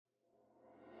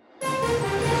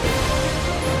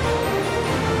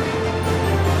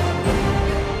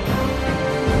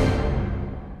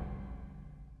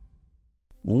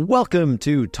Welcome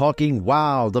to Talking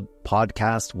WoW, the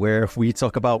podcast where we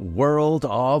talk about World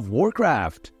of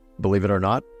Warcraft. Believe it or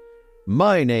not,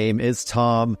 my name is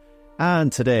Tom,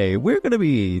 and today we're going to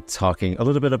be talking a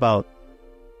little bit about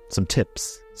some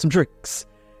tips, some tricks,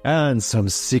 and some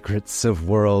secrets of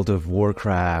World of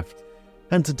Warcraft.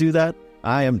 And to do that,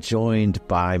 I am joined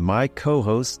by my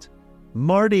co-host,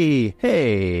 Marty.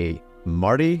 Hey,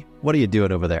 Marty, what are you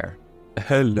doing over there?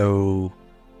 Hello.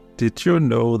 Did you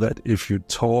know that if you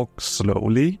talk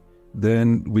slowly,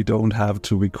 then we don't have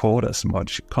to record as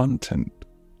much content?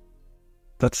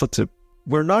 That's a tip.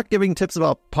 We're not giving tips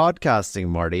about podcasting,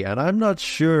 Marty, and I'm not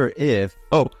sure if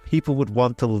people would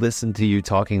want to listen to you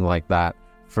talking like that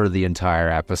for the entire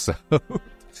episode.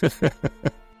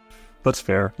 That's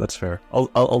fair. That's fair.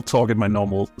 I'll talk at my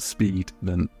normal speed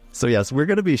then. So yes, we're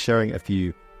going to be sharing a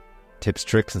few tips,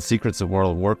 tricks, and secrets of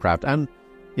World of Warcraft. And,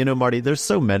 you know, Marty, there's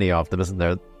so many of them, isn't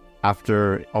there?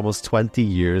 After almost 20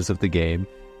 years of the game,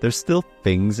 there's still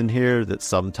things in here that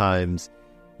sometimes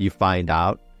you find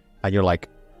out and you're like,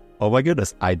 oh my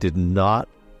goodness, I did not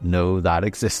know that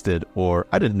existed, or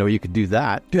I didn't know you could do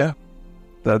that. Yeah,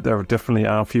 there definitely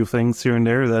are a few things here and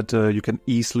there that you can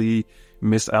easily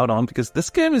miss out on, because this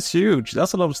game is huge.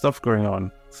 There's a lot of stuff going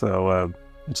on. So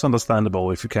it's understandable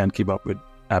if you can't keep up with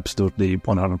absolutely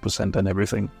 100% and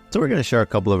everything. So we're going to share a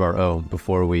couple of our own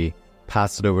before we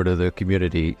pass it over to the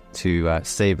community to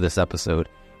save this episode.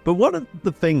 But one of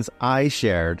the things I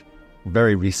shared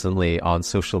very recently on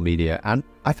social media, and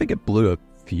I think it blew a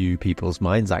few people's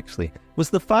minds actually, was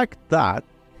the fact that,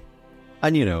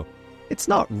 and you know, it's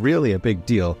not really a big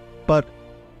deal, but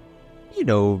you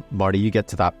know, Marty, you get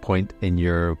to that point in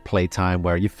your playtime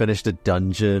where you finished a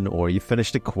dungeon or you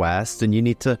finished a quest and you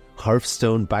need to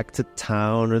Hearthstone back to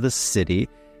town or the city,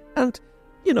 and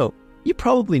you know, you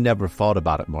probably never thought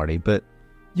about it, Marty, but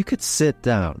you could sit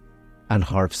down and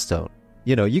Hearthstone.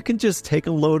 You know, you can just take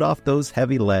a load off those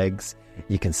heavy legs,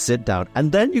 you can sit down,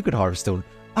 and then you could Hearthstone.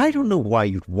 I don't know why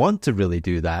you'd want to really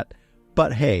do that,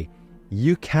 but hey,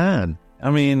 you can. I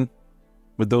mean,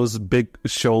 with those big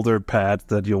shoulder pads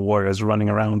that your warrior's running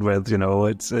around with, you know,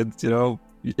 it's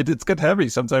get heavy.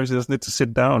 Sometimes you just need to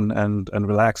sit down and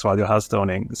relax while you're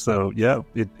Hearthstoning. So yeah,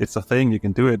 it's a thing, you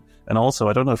can do it. And also,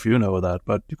 I don't know if you know that,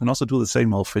 but you can also do the same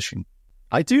while fishing.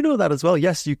 I do know that as well.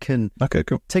 Yes, you can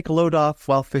take a load off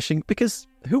while fishing, because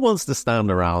who wants to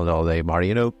stand around all day, Marty?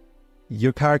 You know,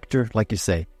 your character, like you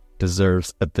say,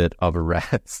 deserves a bit of a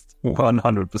rest.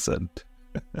 100%.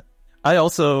 I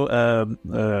also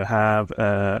have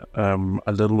a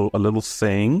little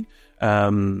thing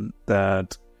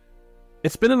that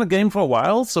it's been in the game for a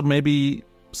while, so maybe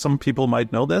some people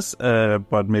might know this,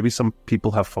 but maybe some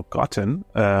people have forgotten,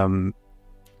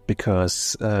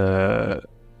 because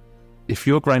if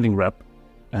you're grinding rep,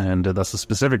 and there's a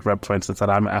specific rep, for instance,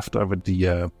 that I'm after with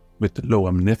the low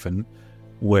omnifin,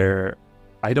 where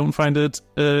I don't find it,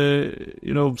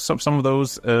 some of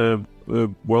those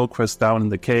world quests down in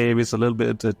the cave is a little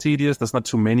bit tedious. There's not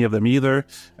too many of them either.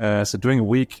 So during a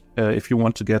week, if you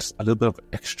want to get a little bit of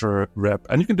extra rep,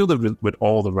 and you can do that with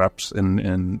all the reps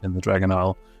in the Dragon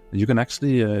Isle, you can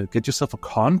actually get yourself a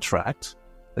contract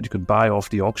that you can buy off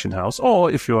the auction house.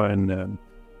 Or if you're an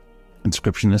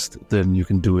inscriptionist, then you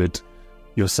can do it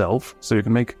yourself. So you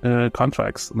can make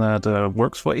contracts that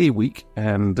works for a week,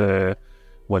 and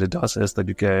what it does is that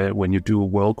you get, when you do a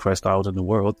world quest out in the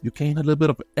world, you gain a little bit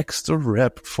of extra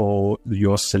rep for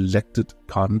your selected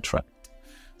contract.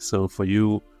 So for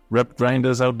you rep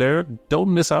grinders out there,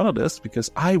 don't miss out on this, because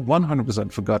I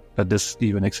 100% forgot that this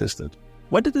even existed.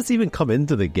 When did this even come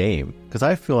into the game? Because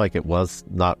I feel like it was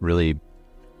not really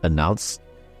announced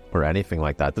or anything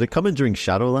like that. Did it come in during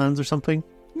Shadowlands or something?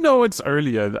 No, it's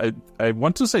earlier. I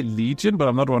want to say Legion, but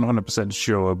I'm not 100%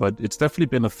 sure. But it's definitely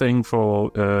been a thing for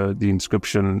the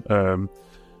inscription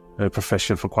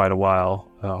profession for quite a while,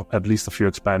 at least a few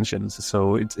expansions.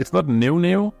 So it's not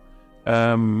new,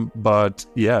 but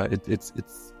yeah,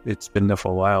 it's been there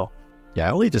for a while. Yeah,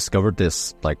 I only discovered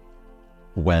this like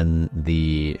when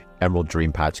the Emerald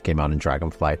Dream patch came out in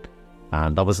Dragonflight,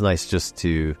 and that was nice just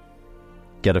to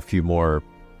get a few more,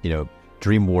 you know,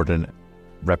 Dream Warden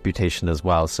reputation as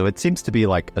well. So it seems to be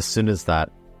like as soon as that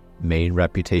main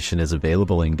reputation is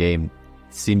available in game,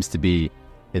 it seems to be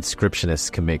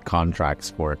inscriptionists can make contracts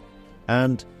for it.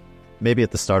 And maybe at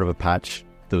the start of a patch,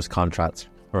 those contracts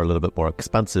are a little bit more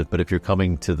expensive, but if you're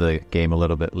coming to the game a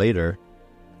little bit later,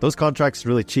 those contracts are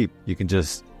really cheap. You can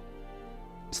just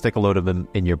stick a load of them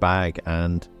in your bag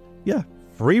and yeah,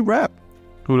 free rep.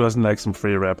 Who doesn't like some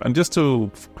free rep? And just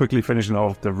to quickly finish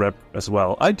off the rep as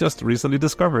well, I just recently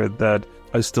discovered that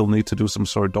I still need to do some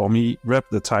Sword Dormi rep,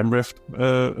 the Time Rift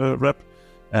rep,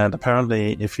 And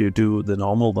apparently, if you do the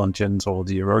normal dungeons or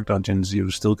the heroic dungeons, you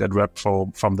still get rep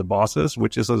from the bosses,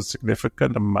 which is a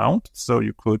significant amount. So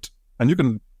you could, and you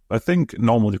can, I think,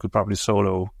 normal you could probably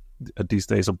solo these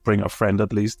days, or bring a friend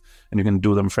at least, and you can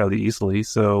do them fairly easily.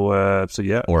 So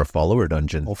yeah. Or a follower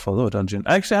dungeon.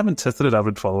 I actually haven't tested it out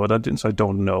with follower dungeon, so I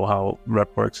don't know how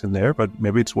rep works in there, but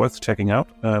maybe it's worth checking out.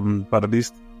 But at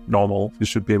least normal, you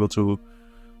should be able to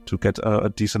get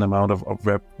a decent amount of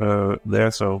rep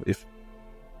there. So if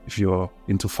you're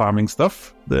into farming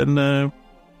stuff, then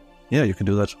yeah, you can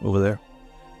do that over there.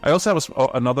 I also have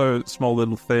another small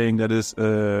little thing that is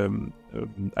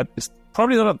it's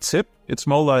probably not a tip. It's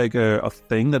more like a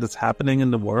thing that is happening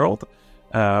in the world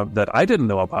that I didn't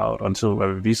know about until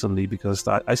very recently, because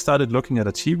I started looking at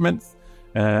achievements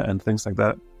and things like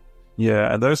that.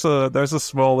 Yeah, and there's a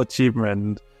small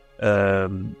achievement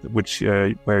which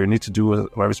where you need to do a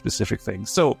very specific thing.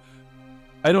 So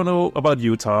I don't know about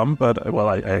you, Tom, but well,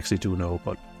 I actually do know,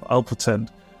 but I'll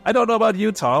pretend. I don't know about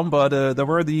you, Tom, but there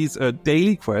were these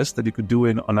daily quests that you could do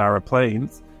on our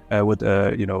planes with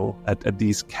at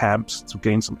these camps to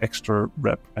gain some extra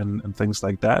rep and things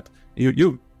like that.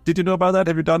 You did you know about that?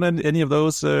 Have you done any of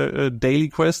those daily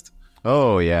quests?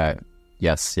 Oh yeah,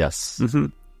 yes. Mm-hmm.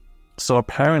 So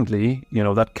apparently,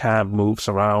 that camp moves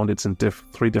around. It's in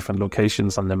 3 different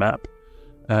locations on the map.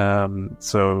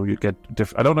 So you get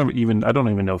I don't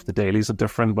even know if the dailies are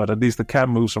different, but at least the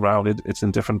camp moves around. It's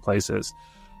in different places.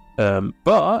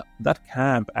 But that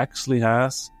camp actually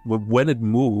has, when it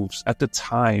moves at the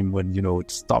time when,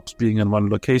 it stops being in one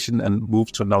location and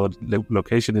moves to another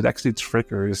location, it actually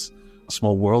triggers a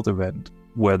small world event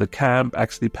where the camp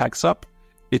actually packs up,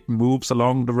 it moves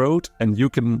along the road, and you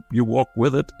walk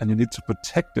with it, and you need to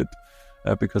protect it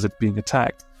because it's being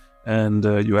attacked. And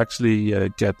you actually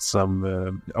get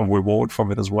some a reward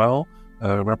from it as well,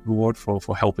 a rep reward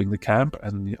for helping the camp.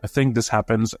 And I think this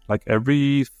happens like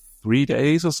every 3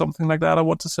 days or something like that, I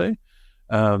want to say.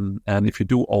 And if you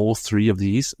do all 3 of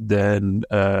these, then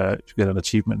you get an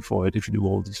achievement for it if you do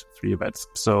all these 3 events.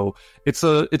 So it's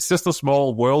just a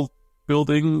small world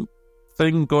building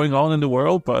thing going on in the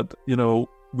world, but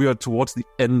we are towards the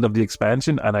end of the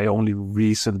expansion, and I only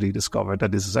recently discovered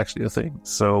that this is actually a thing.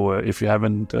 So if you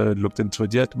haven't looked into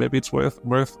it yet, maybe it's worth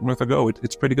a go.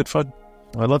 It's pretty good fun.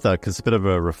 I love that, because it's a bit of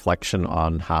a reflection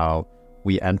on how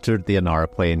we entered the Inara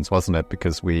Plains, wasn't it?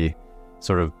 Because we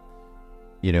sort of,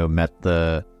 met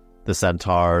the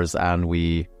centaurs, and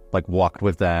we walked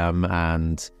with them,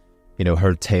 and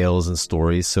heard tales and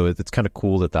stories. So it's kind of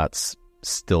cool that that's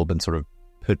still been sort of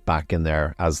put back in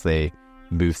there as they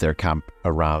move their camp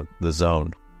around the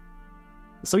zone.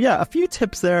 So yeah, a few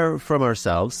tips there from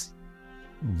ourselves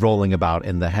rolling about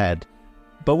in the head.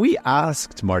 But we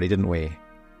asked, Marty, didn't we?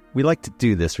 We like to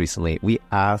do this recently. We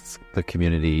asked the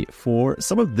community for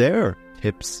some of their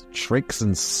tips, tricks,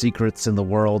 and secrets in the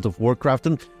World of Warcraft,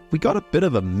 and we got a bit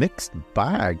of a mixed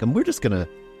bag, and we're just going to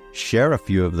share a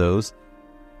few of those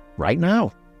right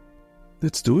now.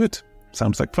 Let's do it.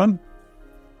 Sounds like fun.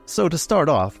 So to start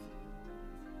off,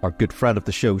 our good friend of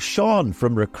the show, Sean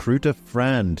from Recruit a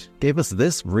Friend, gave us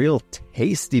this real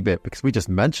tasty bit, because we just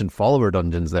mentioned follower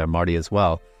dungeons there, Marty, as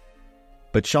well.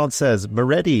 But Sean says,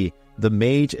 Moretti, the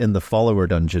mage in the follower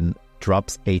dungeon,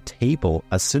 drops a table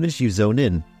as soon as you zone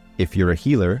in. If you're a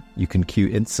healer, you can queue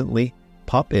instantly,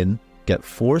 pop in, get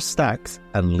 4 stacks,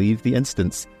 and leave the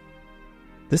instance.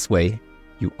 This way,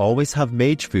 you always have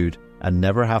mage food and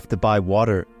never have to buy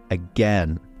water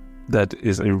again. That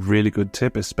is a really good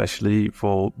tip, especially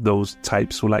for those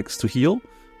types who likes to heal.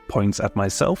 Points at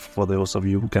myself, for those of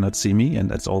you who cannot see me, and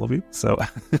that's all of you. So,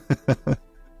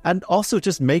 and also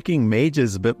just making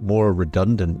mages a bit more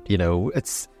redundant. You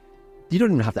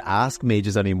don't even have to ask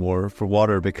mages anymore for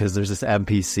water, because there's this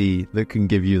NPC that can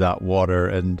give you that water.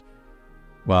 And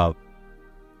well,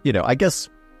 I guess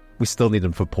we still need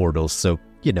them for portals, so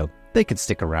they can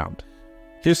stick around.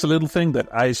 Here's a little thing that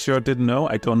I sure didn't know.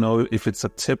 I don't know if it's a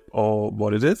tip or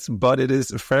what it is, but it is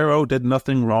Pharaoh did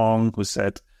nothing wrong, who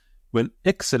said, when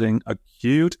exiting a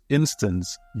queued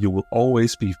instance, you will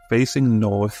always be facing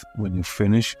north when you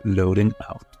finish loading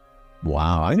out.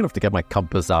 Wow, I'm going to have to get my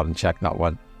compass out and check that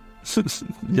one.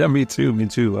 Yeah, me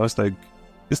too. I was like,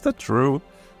 is that true?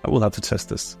 I will have to test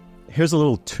this. Here's a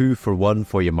little 2-for-1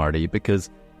 for you, Marty, because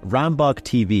Rambach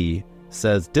TV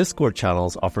says Discord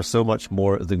channels offer so much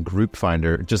more than Group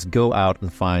Finder. Just go out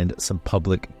and find some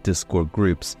public Discord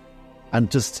groups.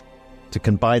 And just to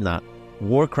combine that,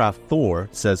 Warcraft Thor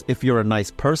says if you're a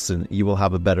nice person, you will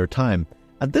have a better time.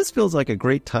 And this feels like a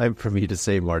great time for me to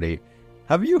say, Marty,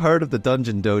 have you heard of the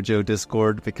Dungeon Dojo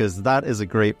Discord? Because that is a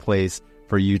great place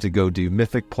for you to go do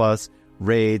Mythic Plus,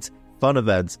 raids, fun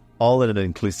events, all in an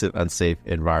inclusive and safe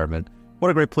environment. What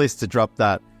a great place to drop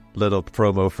that little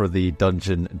promo for the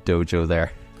Dungeon Dojo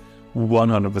there.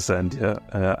 100%,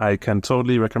 yeah. I can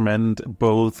totally recommend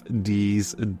both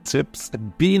these tips.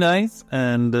 Be nice,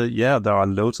 and yeah, there are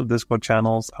loads of Discord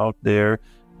channels out there.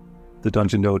 The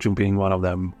Dungeon Dojo being one of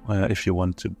them, if you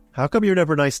want to. How come you're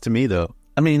never nice to me, though?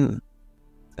 I mean,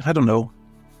 I don't know.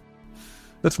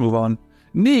 Let's move on.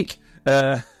 Nick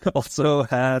also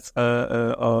has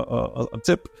a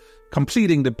tip.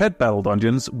 Completing the pet battle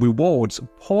dungeons rewards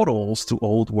portals to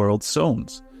old world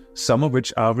zones, some of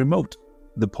which are remote.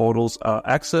 The portals are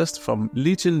accessed from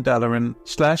Legion Dalaran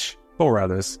 /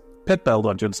 Borealis. Pet battle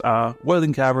dungeons are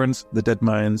Whirling Caverns, the Dead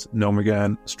Mines,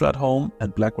 Nomegan, Stratholme,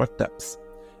 and Blackrock Depths.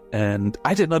 And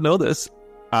I did not know this.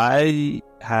 I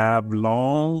have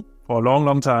for a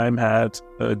long time had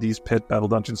these pet battle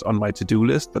dungeons on my to-do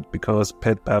list, but because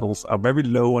pet battles are very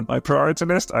low on my priority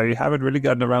list, I haven't really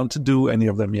gotten around to do any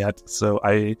of them yet. So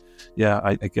I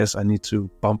guess I need to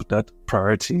bump that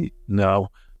priority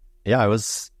now. Yeah, I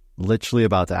was literally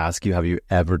about to ask you, have you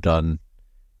ever done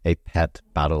a pet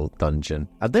battle dungeon?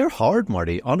 And they're hard,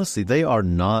 Marty. Honestly, they are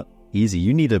not easy.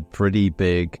 You need a pretty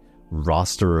big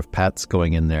roster of pets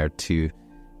going in there to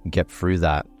get through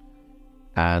that.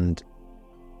 And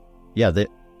yeah,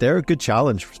 they're a good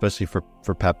challenge, especially for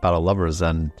pet battle lovers.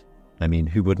 And I mean,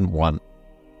 who wouldn't want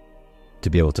to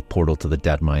be able to portal to the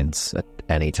Dead Mines at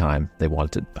any time they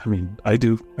wanted? I mean, I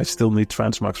do. I still need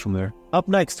transmogs from there. Up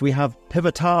next, we have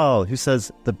Pivotal, who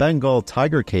says the Bengal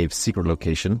Tiger Cave secret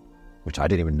location, which I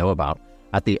didn't even know about,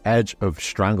 at the edge of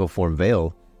Strangleform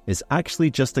Vale, is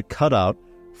actually just a cutout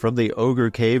from the Ogre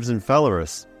Caves in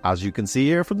Felorus, as you can see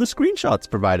here from the screenshots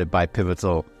provided by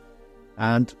Pivotal.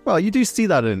 And, well, you do see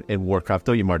that in Warcraft,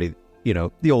 don't you, Marty? You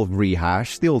know, the old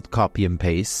rehash, the old copy and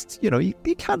paste. You know, you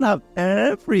can't have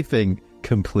everything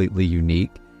completely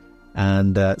unique.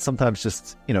 And sometimes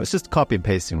just, you know, it's just copy and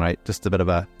pasting, right? Just a bit of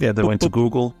a... Yeah, they went to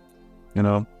Google, you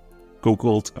know,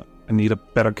 Googled, I need a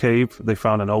better cave. They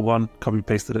found an old one, copy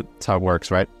pasted it. That's how it works,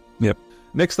 right? Yep.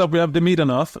 Next up, we have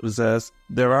Demeanoth, who says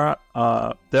there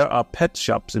are pet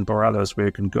shops in Borealis where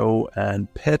you can go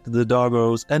and pet the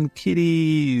doggos and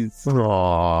kitties.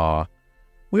 Aww.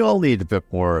 We all need a bit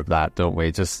more of that, don't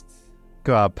we? Just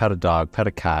go out, pet a dog, pet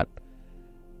a cat,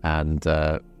 and,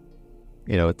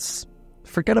 you know,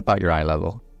 forget about your eye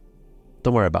level.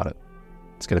 Don't worry about it.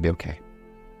 It's going to be okay.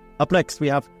 Up next, we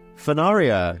have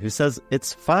Fenaria, who says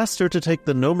it's faster to take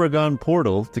the Nomergan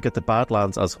portal to get to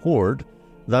Badlands as Horde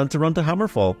than to run to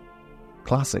Hammerfall.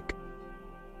 Classic.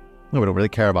 No, we don't really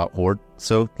care about Horde,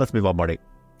 so let's move on, Marty.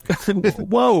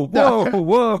 Whoa.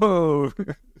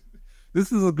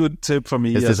 This is a good tip for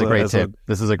me. This is a great tip.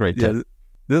 This is a great tip.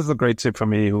 This is a great tip for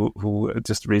me who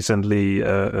just recently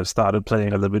started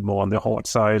playing a little bit more on the Horde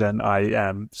side, and I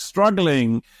am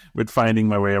struggling with finding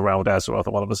my way around Azeroth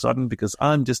all of a sudden because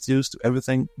I'm just used to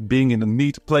everything being in a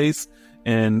neat place,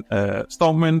 and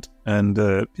Stormwind and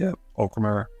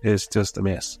Orgrimmar is just a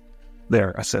mess.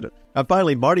 There, I said it. And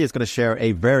finally, Marty is going to share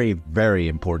a very, very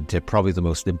important tip, probably the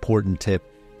most important tip.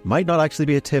 Might not actually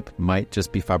be a tip, might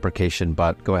just be fabrication,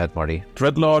 but go ahead, Marty.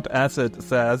 Dreadlord Acid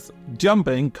says,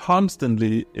 jumping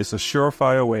constantly is a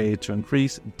surefire way to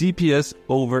increase DPS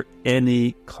over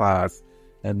any class.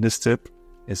 And this tip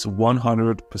is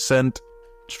 100%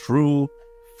 true,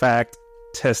 fact,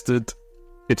 tested.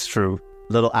 It's true.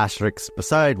 Little asterisk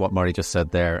beside what Marty just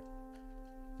said there,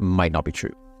 might not be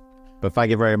true. But thank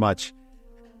you very much,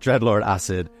 Dreadlord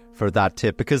Acid, for that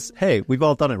tip, because, hey, we've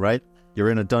all done it, right? You're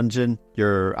in a dungeon,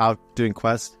 you're out doing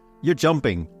quests, you're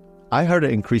jumping. I heard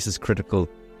it increases critical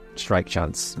strike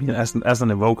chance. Yeah, as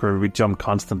an evoker, we jump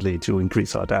constantly to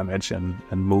increase our damage and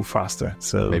move faster.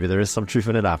 So maybe there is some truth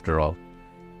in it after all.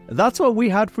 That's what we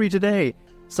had for you today.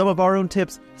 Some of our own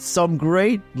tips, some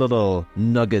great little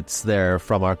nuggets there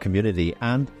from our community.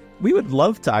 And we would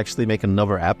love to actually make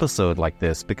another episode like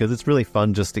this because it's really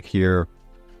fun just to hear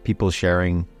people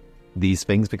sharing these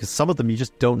things, because some of them you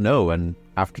just don't know, and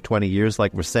after 20 years,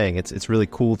 like we're saying, it's really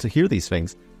cool to hear these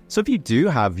things. So if you do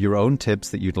have your own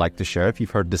tips that you'd like to share, if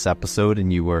you've heard this episode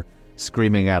and you were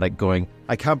screaming at it going,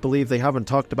 I can't believe they haven't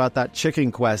talked about that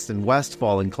chicken quest in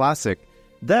Westfall in Classic,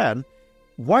 then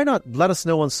why not let us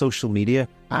know on social media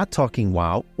at Talking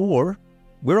WoW, or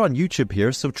we're on YouTube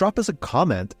here, so drop us a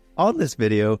comment on this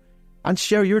video and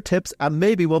share your tips, and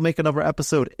maybe we'll make another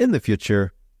episode in the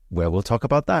future where we'll talk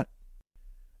about that.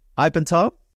 I've been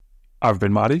Tom. I've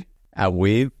been Marty. And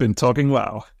we've been Talking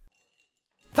WoW.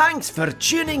 Thanks for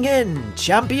tuning in,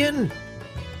 champion.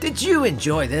 Did you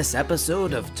enjoy this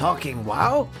episode of Talking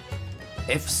WoW?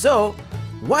 If so,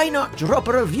 why not drop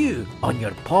a review on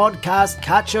your podcast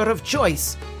catcher of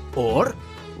choice, or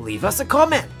leave us a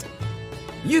comment?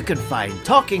 you can find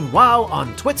Talking WoW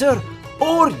on Twitter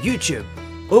or YouTube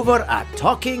over at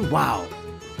Talking WoW.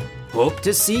 Hope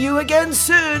to see you again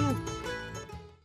soon!